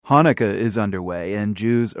Hanukkah is underway, and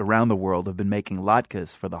Jews around the world have been making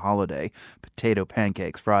latkes for the holiday, potato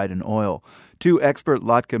pancakes fried in oil. Two expert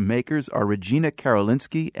latke makers are Regina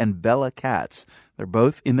Karolinski and Bella Katz. They're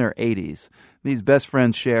both in their 80s. These best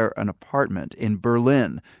friends share an apartment in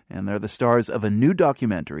Berlin, and they're the stars of a new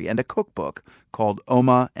documentary and a cookbook called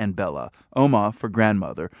Oma and Bella. Oma for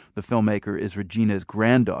grandmother. The filmmaker is Regina's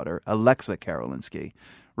granddaughter, Alexa Karolinski.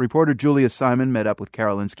 Reporter Julia Simon met up with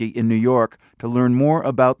Karolinski in New York to learn more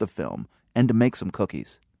about the film and to make some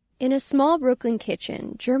cookies. In a small Brooklyn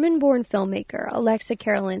kitchen, German-born filmmaker Alexa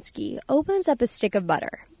Karolinski opens up a stick of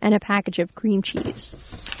butter and a package of cream cheese.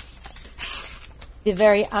 The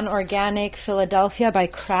very unorganic Philadelphia by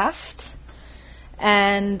Kraft,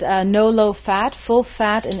 and no low fat, full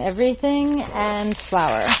fat in everything, and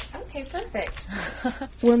flour. Okay, perfect.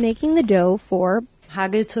 We're making the dough for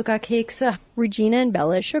Hagelzuckerkekse, Regina and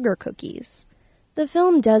Bella's sugar cookies. The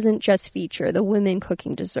film doesn't just feature the women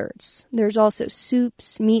cooking desserts. There's also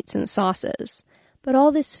soups, meats, and sauces. But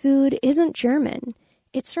all this food isn't German.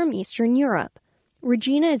 It's from Eastern Europe.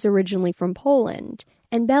 Regina is originally from Poland,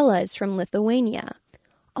 and Bella is from Lithuania.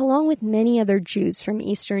 Along with many other Jews from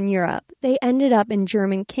Eastern Europe, they ended up in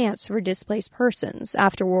German camps for displaced persons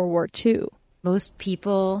after World War II. Most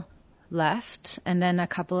people left, and then a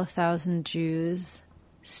couple of thousand Jews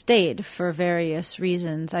stayed for various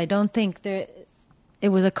reasons. I don't think that it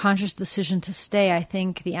was a conscious decision to stay. I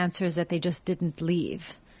think the answer is that they just didn't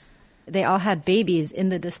leave. They all had babies in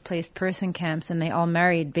the displaced person camps, and they all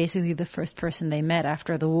married basically the first person they met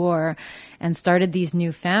after the war and started these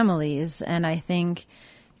new families. And I think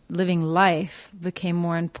living life became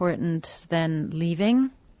more important than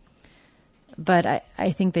leaving. But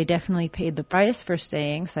I think they definitely paid the price for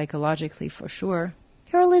staying, psychologically for sure.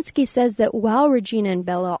 Karolinski says that while Regina and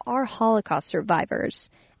Bella are Holocaust survivors,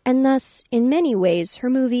 and thus, in many ways, her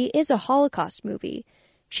movie is a Holocaust movie,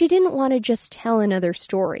 she didn't want to just tell another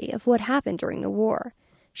story of what happened during the war.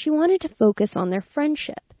 She wanted to focus on their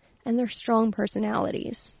friendship and their strong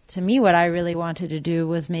personalities. To me, what I really wanted to do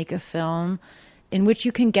was make a film in which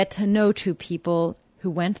you can get to know two people who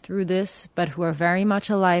went through this, but who are very much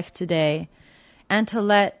alive today, and to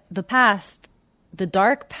let the past, the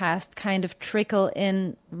dark past, kind of trickle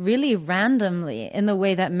in really randomly in the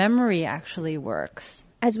way that memory actually works.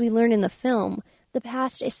 As we learn in the film, the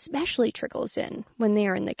past especially trickles in when they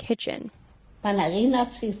are in the kitchen.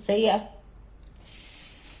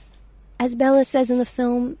 As Bella says in the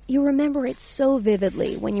film, you remember it so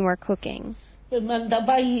vividly when you are cooking. Wenn man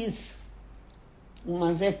dabei ist, und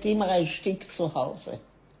man sieht immer ein Stück zu Hause.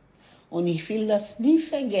 Und ich will das nie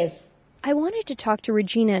vergessen. I wanted to talk to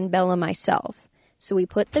Regina and Bella myself, so we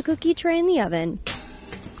put the cookie tray in the oven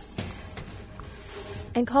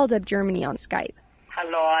and called up Germany on Skype.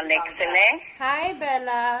 Hello, Alexa. Hi,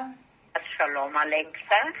 Bella. Shalom,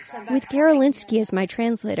 Alexa. With Karolinski as my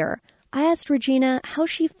translator, I asked Regina how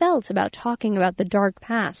she felt about talking about the dark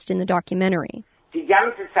past in the documentary. Die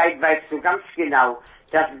ganze Zeit weißt du ganz genau,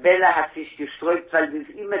 dass Bella hat sich gesträubt, weil sie ist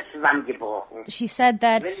immer zusammengebrochen. She said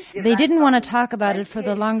that they didn't want to talk about it for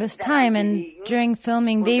the longest time, and during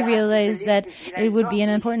filming they realized that it would be an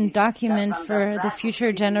important document for the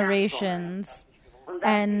future generations.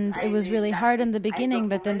 And it was really hard in the beginning,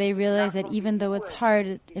 but then they realized that even though it's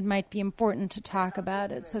hard, it might be important to talk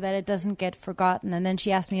about it so that it doesn't get forgotten. And then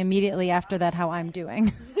she asked me immediately after that how I'm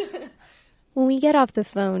doing. When we get off the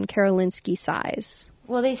phone, Karolinski sighs.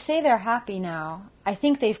 Well, they say they're happy now. I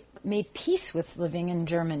think they've made peace with living in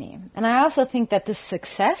Germany. And I also think that the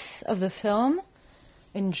success of the film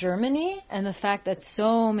in Germany and the fact that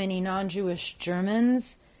so many non-Jewish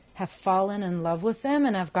Germans have fallen in love with them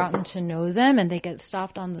and have gotten to know them, and they get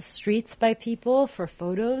stopped on the streets by people for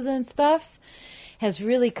photos and stuff, has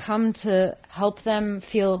really come to help them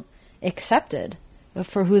feel accepted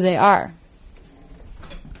for who they are.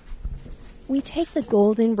 We take the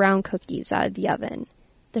golden brown cookies out of the oven.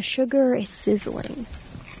 The sugar is sizzling.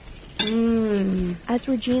 As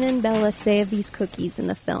Regina and Bella say of these cookies in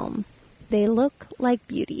the film, they look like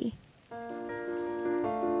beauty.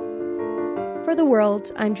 For The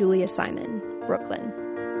World, I'm Julia Simon, Brooklyn.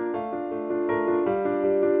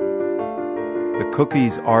 The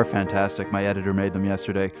cookies are fantastic. My editor made them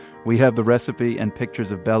yesterday. We have the recipe and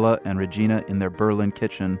pictures of Bella and Regina in their Berlin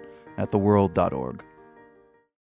kitchen at theworld.org.